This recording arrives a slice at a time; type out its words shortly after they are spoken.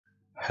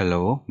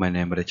Hello, my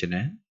name is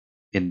Rachana.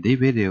 In this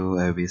video,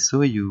 I will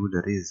show you the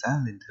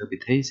result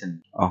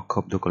interpretation of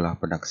Cobb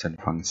production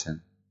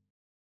function.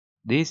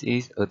 This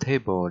is a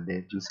table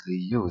that usually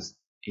used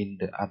in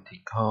the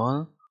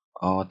article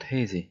or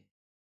thesis.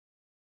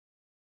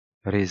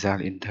 Result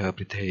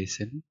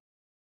interpretation.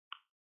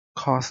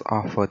 Cost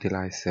of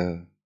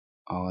fertilizer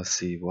or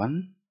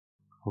C1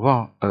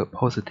 was a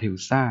positive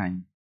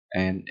sign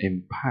and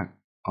impact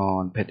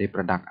on petty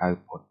product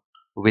output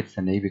with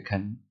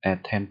significant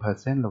at 10%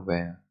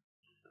 level,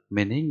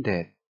 meaning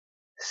that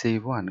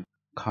C1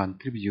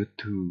 contribute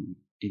to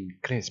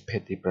increase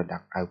petty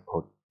product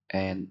output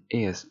and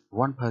is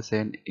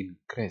 1%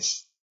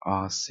 increase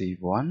or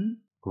C1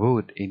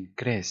 would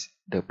increase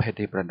the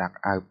petty product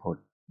output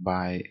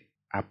by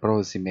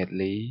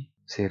approximately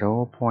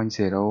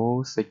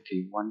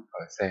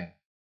 0.061%.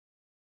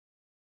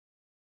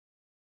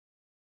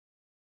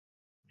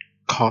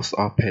 Cost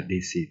of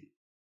pesticide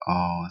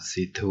or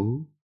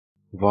C2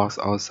 was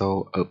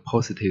also a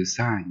positive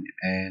sign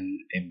and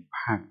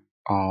impact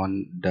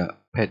on the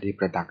petty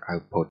product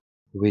output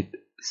with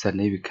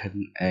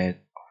significant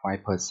at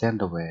 5%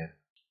 level.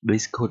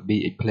 This could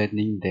be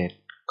explaining that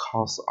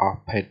cost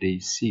of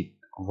pesticide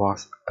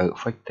was a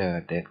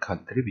factor that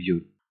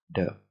contribute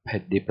the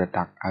petty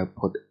product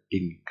output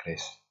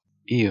increase.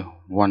 If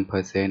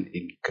 1%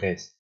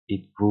 increase,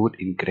 it would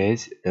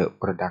increase the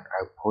product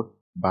output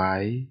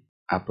by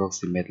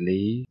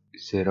approximately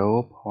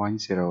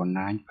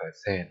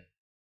 0.09%.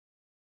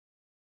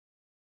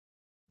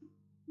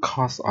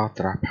 Cost of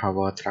track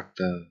power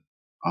tractor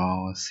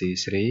or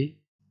C3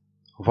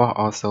 was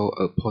also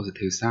a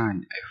positive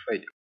sign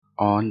effect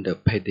on the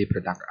petty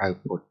product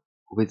output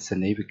with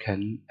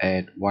significant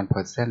at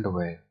 1%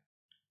 level.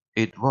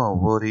 It was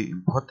very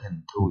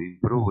important to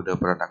improve the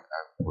product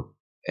output,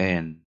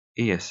 and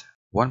yes,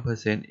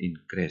 1%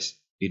 increase,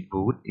 it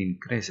would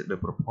increase the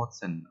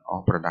proportion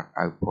of product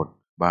output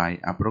by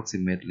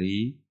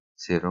approximately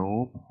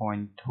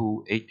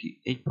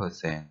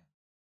 0.288%.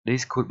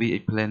 This could be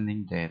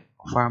explaining that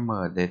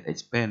farmers that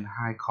expend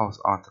high cost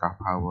of track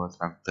power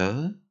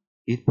tractor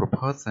is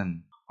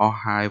proportion or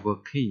high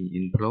working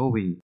in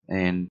plowing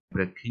and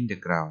breaking the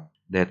ground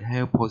that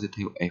have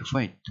positive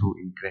effect to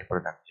increase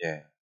product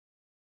yield.